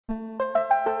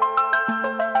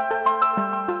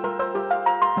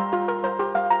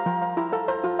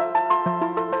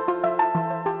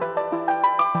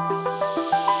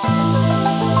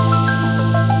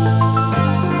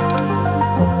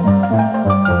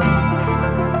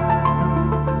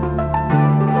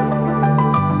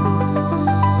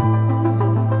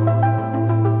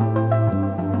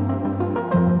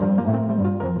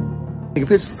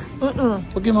pictures? Well,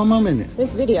 get my mom in it. This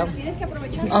video.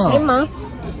 Oh. Hey, Mom.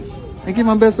 And get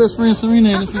my best friend Serena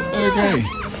in. This is 3rd grade.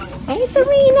 Hey,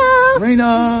 Serena.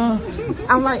 Serena.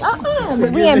 I'm like,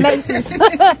 we in Macy's. This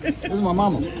is my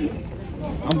mama.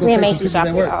 I'm We in Macy's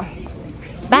shopping, y'all.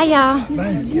 Bye, y'all.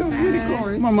 Bye. You're really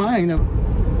Corey. Mama, I ain't never.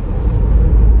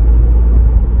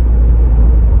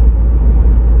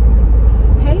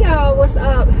 Hey, y'all. What's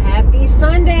up? Happy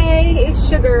Sunday.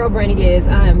 It's your girl, Brandy Gibbs.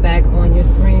 I am back on your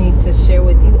screen to share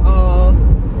with you all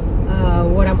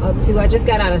what I'm up to. I just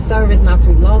got out of service not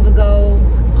too long ago.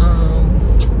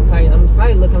 I'm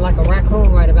probably looking like a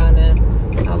raccoon right about now.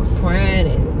 I was crying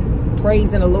and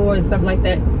praising the Lord and stuff like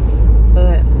that.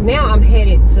 But now I'm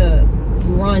headed to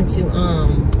run to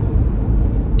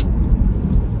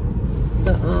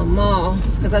the mall,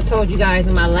 because I told you guys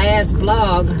in my last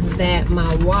vlog that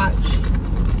my watch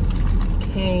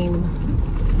came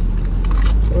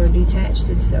or detached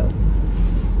itself,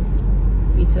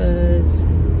 because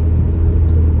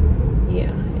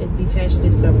yeah, it detached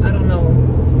itself. I don't know.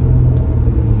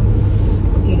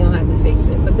 You're gonna have to fix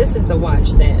it, but this is the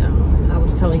watch that I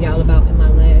was telling y'all about in my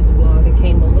last vlog. It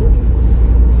came loose.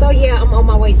 So yeah, I'm on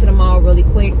my way to the mall really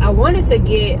quick. I wanted to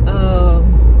get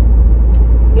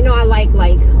you know, I like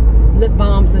lip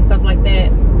balms and stuff like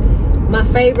that. My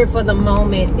favorite for the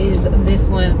moment is this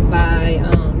one by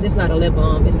this is not a lip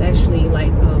balm, it's actually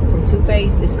like from Too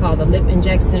Faced. It's called the Lip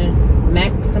Injection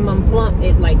Maximum Plump.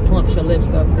 It like plumps your lips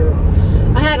up, girl.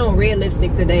 I had on red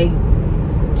lipstick today,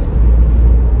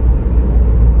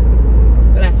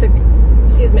 but I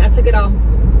took it off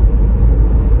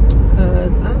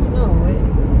because I don't know,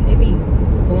 it be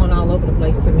going all over the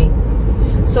place to me.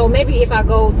 So maybe if I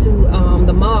go to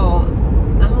the mall,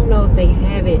 I don't know if they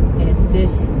have it at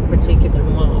this particular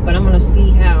mall, but I'm gonna see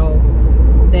how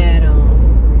that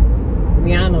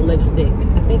Rihanna lipstick,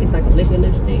 I think it's like a liquid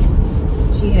lipstick,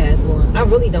 she has one. I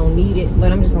really don't need it,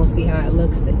 but I'm just gonna see how it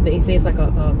looks. They say it's like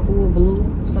a cool blue,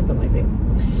 something like that.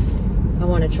 I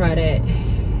want to try that.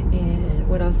 And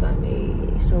what else I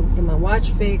need? So get my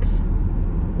watch fixed,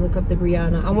 look up the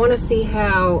Rihanna. I want to see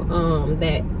how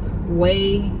that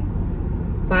Way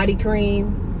body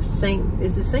cream,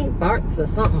 is it St. Bart's or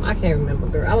something? I can't remember,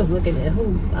 girl. I was looking at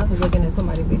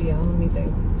somebody's video. Let me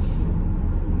think.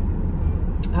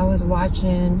 I was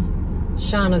watching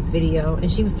Shauna's video,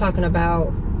 and she was talking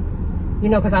about, you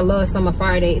know, because I love Summer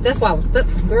Friday. That's why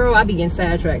girl, I be getting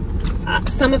sidetracked.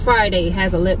 Summer Friday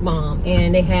has a lip balm,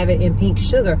 and they have it in pink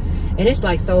sugar, and it's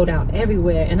like sold out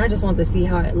everywhere, and I just want to see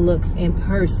how it looks in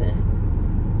person.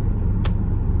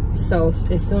 So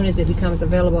as soon as it becomes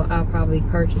available, I'll probably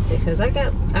purchase it, because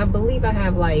I believe I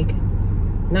have like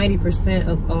 90%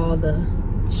 of all the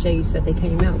shades that they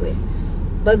came out with.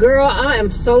 But girl, I am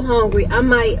so hungry. I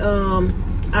might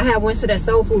I had went to that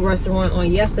soul food restaurant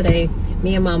on yesterday,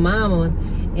 me and my mama,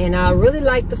 and I really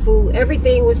liked the food.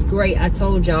 Everything was great. I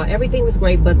told y'all everything was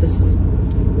great, but the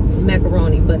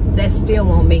macaroni. But that still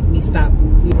won't make me stop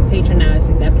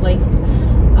patronizing that place.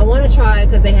 I want to try it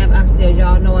because they have oxtails.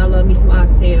 Y'all know I love me some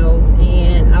oxtails,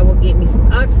 and I will get me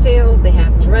some oxtails. They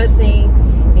have dressing,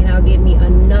 and I'll get me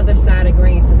another side of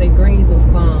greens because the greens was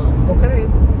bomb. Okay,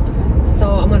 so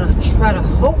I'm gonna try to,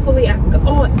 hopefully I can go.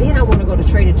 Oh, then I want to go to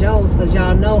Trader Joe's, because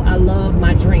y'all know I love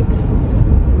my drinks,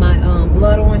 my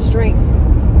blood orange drinks.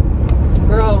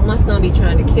 Girl, my son be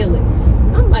trying to kill it.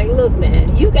 I'm like, look,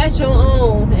 man, you got your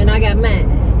own and I got mine,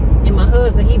 and my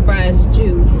husband, he buys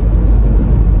juice.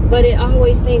 But it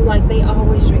always seemed like they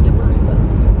always drinking my stuff.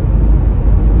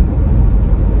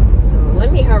 So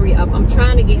let me hurry up. I'm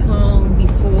trying to get home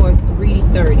before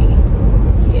 3:30.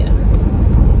 Yeah.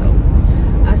 So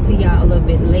I'll see y'all a little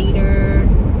bit later.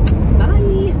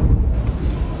 Bye.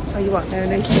 Oh, you walk there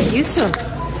and they say you too.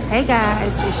 Hey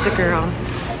guys, it's your girl.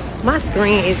 My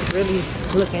screen is really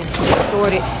looking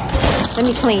distorted. Let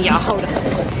me clean y'all. Hold on.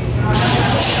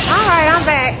 Alright, I'm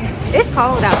back. It's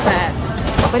cold outside.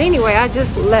 But anyway, I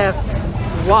just left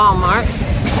Walmart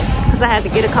because I had to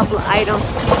get a couple of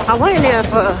items. I went in there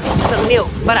for some milk,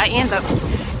 but I ended up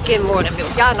getting more than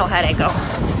milk. Y'all know how that go.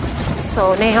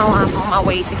 So now I'm on my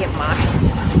way to get my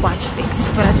watch fixed.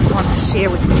 But I just wanted to share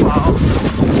with you all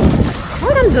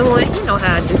what I'm doing. You know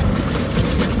how I do.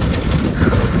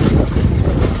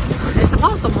 It's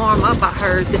supposed to warm up, I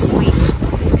heard, this week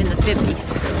in the 50s.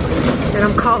 And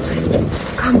I'm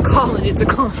calling it to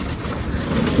come.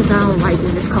 Because I don't like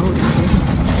when it's cold out here.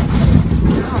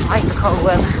 I don't like the cold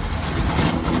weather.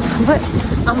 But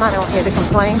I'm not on here to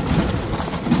complain.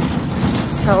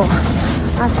 So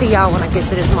I'll see y'all when I get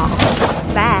to this mall.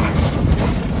 Bye.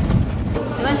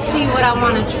 Let's see what I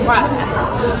want to try.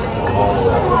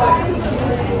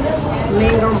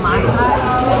 Mango matcha.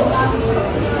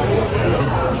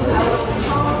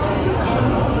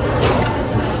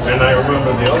 And I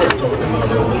remember the other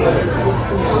coconut over there.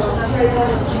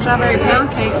 Strawberry pound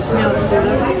cake smells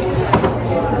good.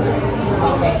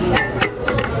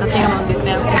 I think I'm gonna get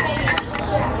that one.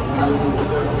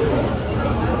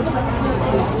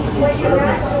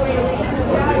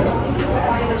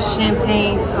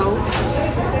 Champagne toast.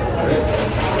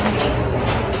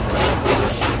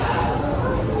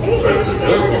 That's a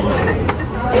good one.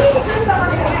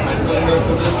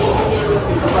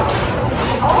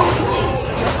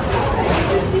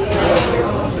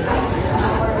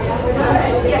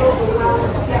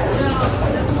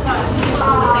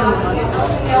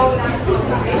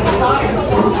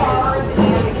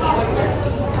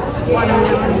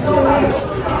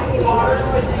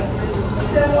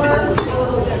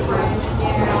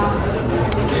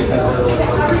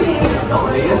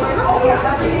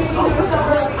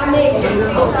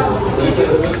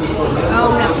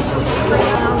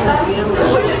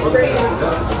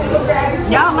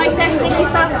 Y'all like that sticky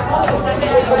stuff?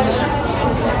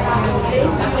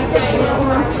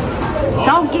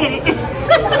 Don't get it.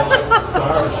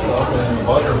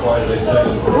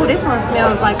 Oh, this one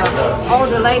smells like an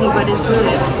older lady, but it's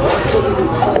good.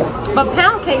 But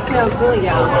pound cake smells good,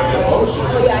 y'all.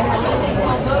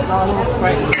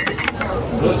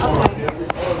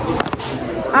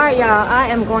 Alright, y'all, I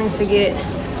am going to get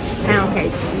pound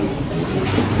cake.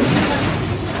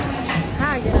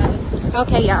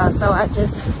 Okay, y'all, so I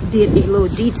just did a little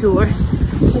detour.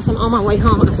 Since I'm on my way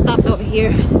home, I stopped over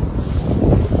here. I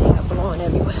got blowing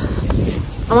everywhere.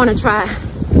 I want to try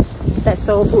that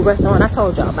soul food restaurant I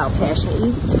told y'all about, Passion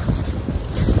Eats.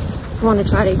 I want to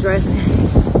try their dressing.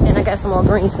 And I got some more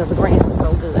greens because the greens were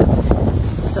so good.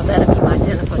 So that'll be my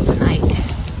dinner for tonight.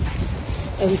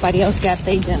 Everybody else got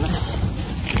their dinner.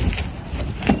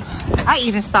 I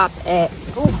even stopped at,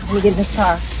 oh, let me get in this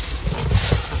car.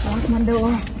 Lock my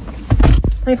door.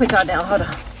 Let me put y'all down, hold on.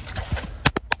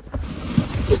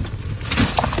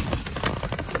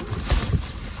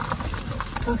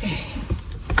 Okay.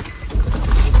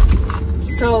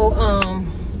 So,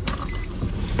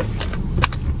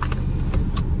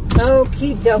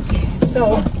 okie dokie.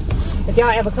 So, if y'all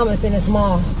ever come and see this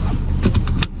mall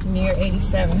near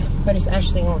 87, but it's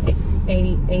actually on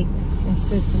 88 in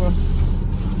Cicero.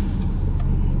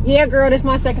 Yeah, girl, this is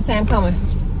my second time coming.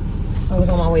 I was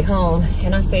on my way home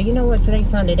and I said, you know what, today's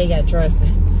Sunday, they got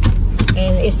dressing.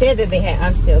 And it said that they had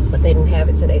oxtails, but they didn't have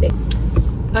it today.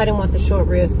 I didn't want the short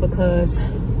ribs because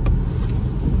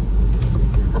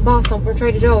I bought some from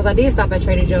Trader Joe's. I did stop at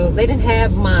Trader Joe's. They didn't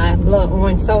have my blood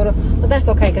orange soda, but that's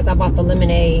okay because I bought the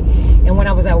lemonade. And when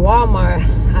I was at Walmart,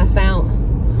 I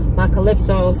found my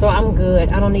Calypso, so I'm good.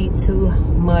 I don't need too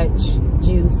much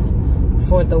juice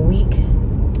for the week.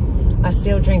 I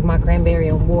still drink my cranberry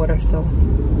and water, so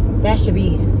that should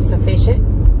be sufficient.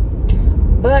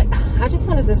 But I just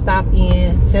wanted to stop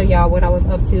in, tell y'all what I was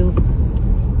up to. Let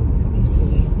me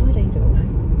see, what are they doing?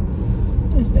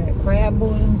 What is that, crab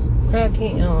boil? Crab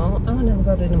king? Oh, I don't never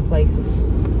go to them places.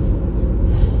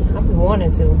 I've been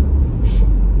wanting to.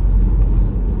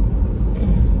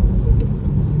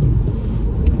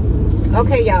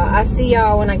 Okay, y'all, I see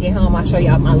y'all when I get home. I'll show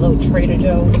y'all my little Trader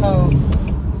Joe's haul.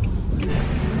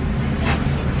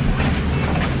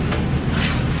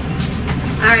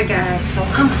 Alright guys, so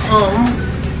I'm home.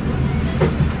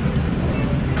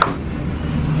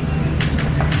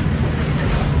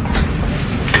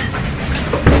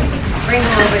 Bring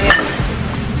them over here.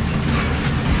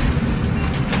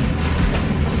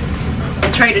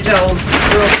 At Trader Joe's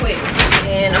real quick.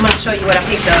 And I'm going to show you what I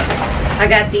picked up. I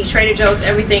got the Trader Joe's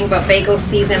Everything But Bagel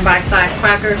Seasoned Bite-Sized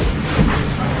Crackers.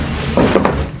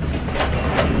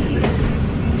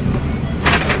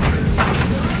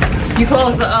 You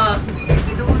close the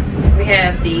we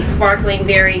have the sparkling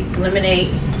berry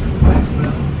lemonade.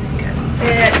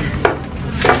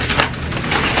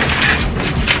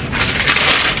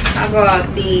 I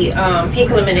bought the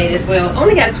pink lemonade as well.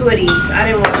 Only got 2 of these. I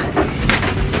didn't want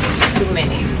too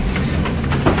many.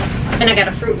 And I got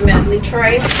a fruit medley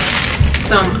tray,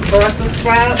 some Brussels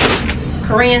sprouts,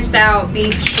 Korean style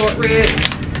beef short ribs.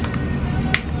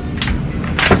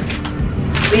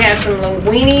 We have some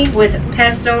linguine with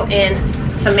pesto and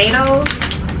tomatoes.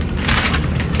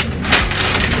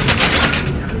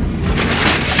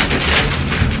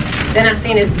 Then I've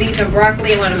seen this beef and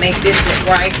broccoli. I want to make this with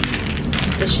rice.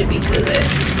 This should be good.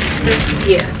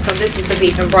 Yeah, so this is the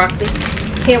beef and broccoli.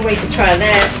 Can't wait to try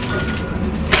that.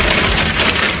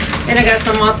 And I got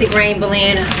some multi-grain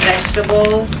blend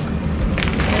vegetables.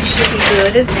 That should be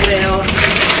good as well.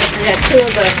 I got 2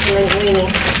 of the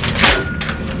linguine.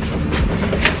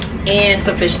 And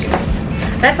some fish sticks.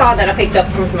 That's all that I picked up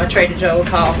from my Trader Joe's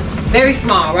haul. Very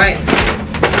small, right?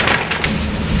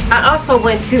 I also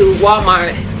went to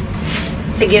Walmart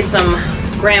to get some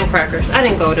graham crackers. I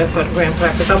didn't go there for the graham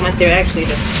crackers. I went there actually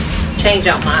to change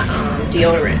out my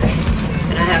deodorant.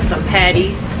 And I have some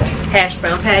patties, hash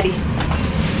brown patties.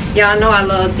 Y'all know I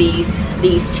love these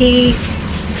teas.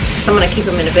 So I'm gonna keep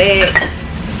them in the bag.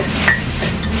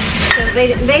 Cause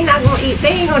they not gonna eat.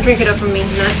 They ain't gonna drink it up for me.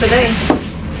 Not today.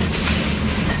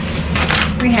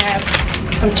 We have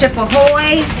some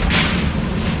Chippehoys.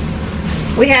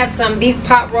 We have some beef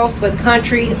pot roast with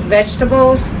country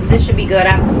vegetables. This should be good.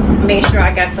 I made sure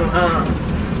I got some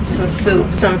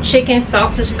soup, some chicken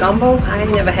sausage gumbo. I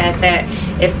ain't never had that.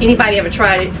 If anybody ever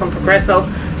tried it from Progresso,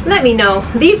 let me know.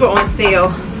 These were on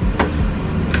sale.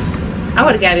 I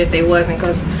would have got it if they wasn't,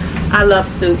 because I love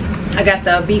soup. I got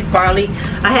the beef barley.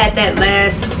 I had that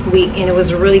last week and it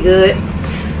was really good.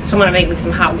 So I'm gonna make me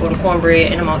some hot water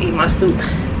cornbread and I'm gonna eat my soup.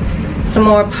 Some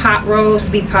more pot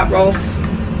roast, beef pot roast.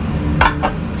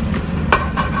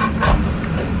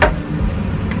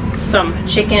 Some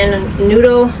chicken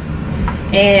noodle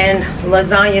and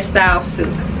lasagna style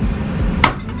soup.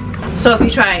 So if you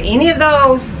try any of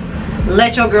those,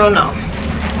 let your girl know.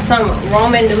 Some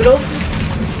ramen noodles.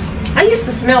 I used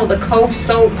to smell the Coast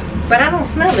soap, but I don't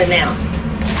smell it now.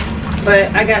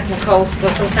 But I got some Coast,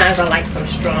 but sometimes I like some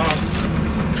strong.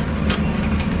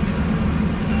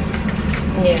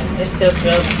 Yeah, it still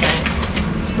smells the same.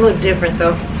 It's a little different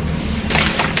though.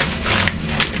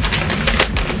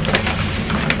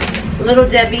 Little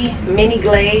Debbie mini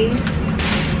glaze.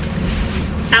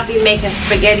 I'll be making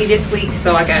spaghetti this week,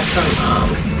 so I got some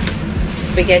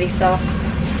spaghetti sauce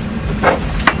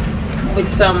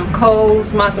with some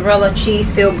Coles mozzarella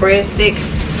cheese filled breadsticks,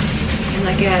 and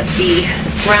I got the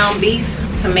ground beef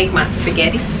to make my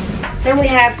spaghetti. Then we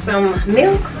have some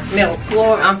milk.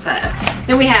 Lord, I'm tired.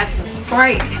 Then we have some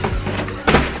Sprite.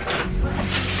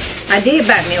 I did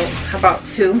buy milk. I bought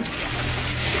 2.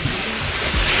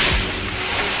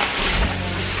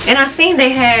 And I seen they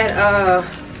had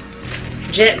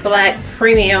Jet Black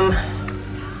Premium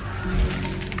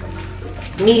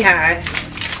knee highs.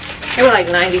 They were like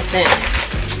 90 cents.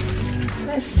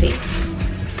 Let's see.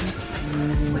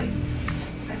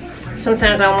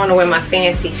 Sometimes I want to wear my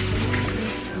fancy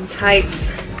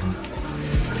tights.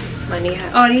 My knee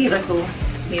high. Oh, these are cool.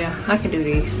 Yeah, I can do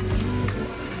these.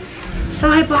 So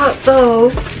I bought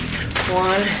those.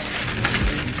 1,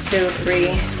 2,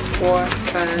 3, 4,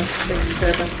 5, 6,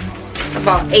 7. I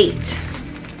bought 8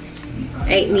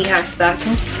 knee-high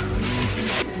stockings.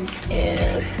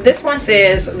 And this one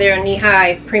says they're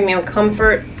knee-high premium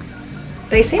comfort.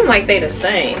 They seem like they're the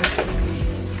same.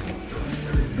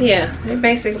 Yeah, they're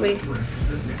basically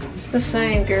the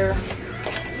same, girl.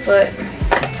 But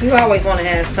you always want to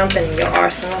have something in your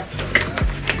arsenal.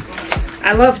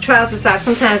 I love trouser socks.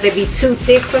 Sometimes they be too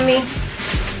thick for me.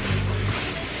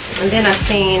 And then I've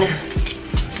seen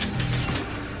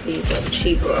these are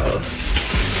cheaper.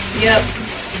 Yep.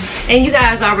 And you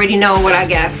guys already know what I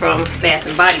got from Bath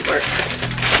and Body Works.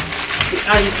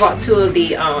 I just bought 2 of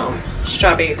the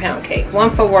strawberry pound cake.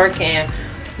 1 for work and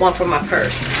 1 for my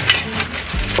purse.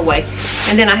 Away.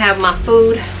 And then I have my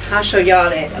food. I'll show y'all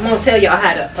that. I'm gonna tell y'all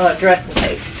how to dress and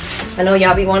taste. I know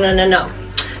y'all be wanting to know.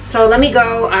 So let me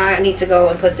go. I need to go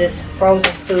and put this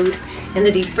frozen food in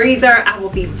the deep freezer. I will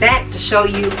be back to show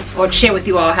you or share with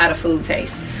you all how the food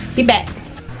tastes. Be back.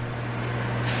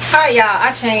 Alright y'all,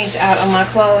 I changed out of my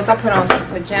clothes. I put on some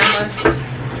pajamas.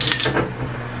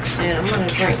 And I'm gonna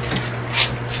drink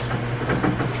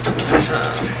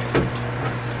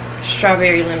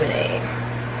strawberry lemonade.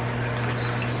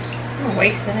 I'm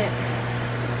wasting it.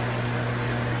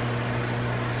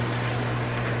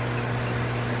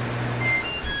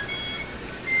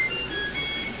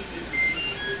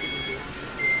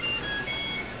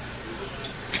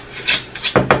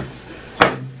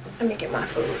 Let me get my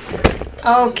food.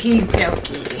 Okie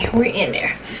dokie, we're in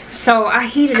there. So I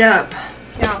heated up.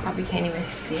 Y'all probably can't even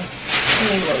see.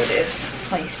 Let me look at this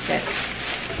place set.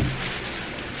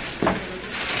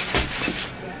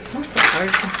 What's the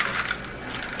person?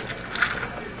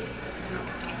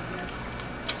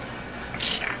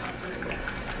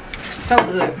 So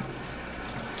good.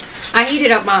 I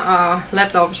heated up my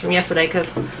leftovers from yesterday because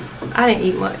I didn't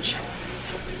eat much.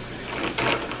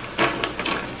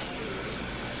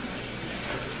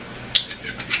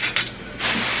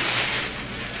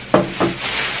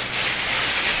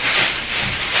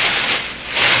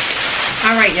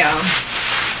 Alright y'all,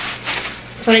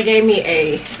 so they gave me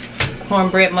a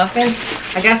cornbread muffin.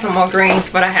 I got some more greens,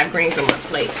 but I have greens on my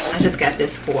plate. I just got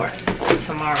this for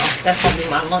tomorrow. That's gonna be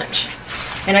my lunch.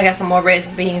 And I got some more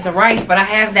red beans and rice, but I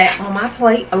have that on my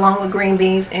plate along with green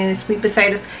beans and sweet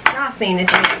potatoes. Y'all seen this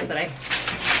yesterday.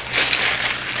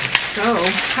 So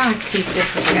how I keep this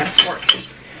because I got a fork.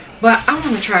 But I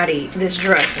want to try to eat this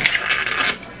dressing.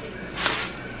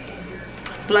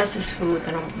 Bless this food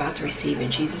that I'm about to receive. In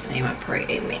Jesus' name I pray,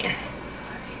 amen.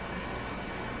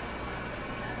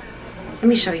 Let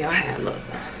me show y'all how it look.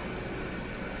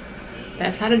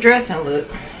 That's how the dressing look.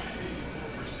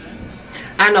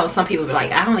 I know some people be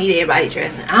like, I don't eat everybody's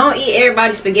dressing. I don't eat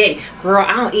everybody's spaghetti. Girl,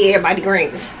 I don't eat everybody's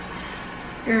greens.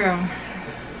 Girl,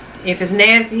 if it's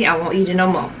nasty, I won't eat it no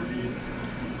more.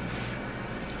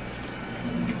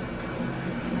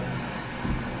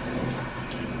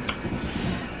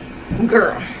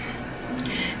 Girl,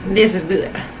 this is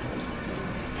good.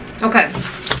 Okay,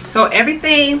 so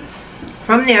everything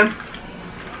from there,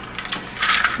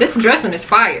 this dressing is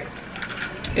fire.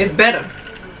 It's better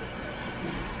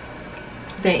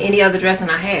than any other dressing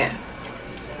I had.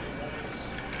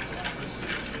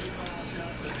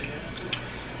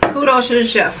 Kudos to the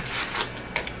chef.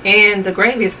 And the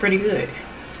gravy is pretty good.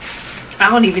 I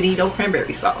don't even need no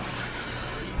cranberry sauce.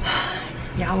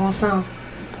 Y'all want some?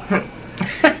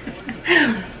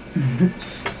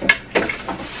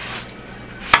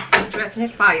 Dressing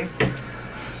is fire.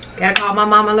 Gotta call my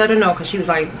mama and let her know, because she was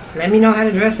like, let me know how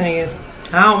the dressing is.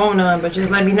 I don't want none, but just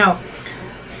let me know.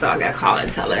 So I gotta call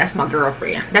and tell her. That's my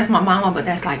girlfriend. That's my mama, but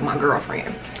that's like my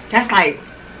girlfriend. That's like,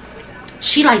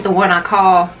 she like the one I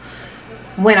call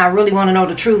when I really want to know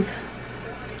the truth.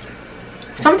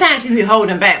 Sometimes she be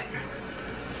holding back,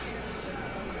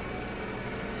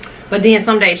 but then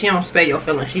some days she don't spare your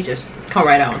feelings. She just come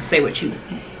right out and say what you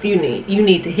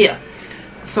need to hear.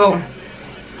 So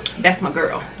that's my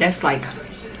girl. That's like,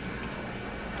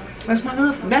 that's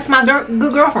my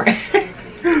good girlfriend.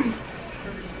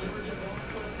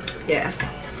 Yes,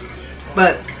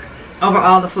 but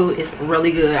overall the food is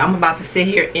really good. I'm about to sit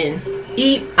here and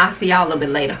eat. I'll see y'all a little bit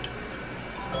later.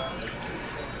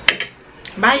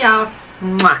 Bye y'all.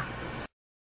 Mwah.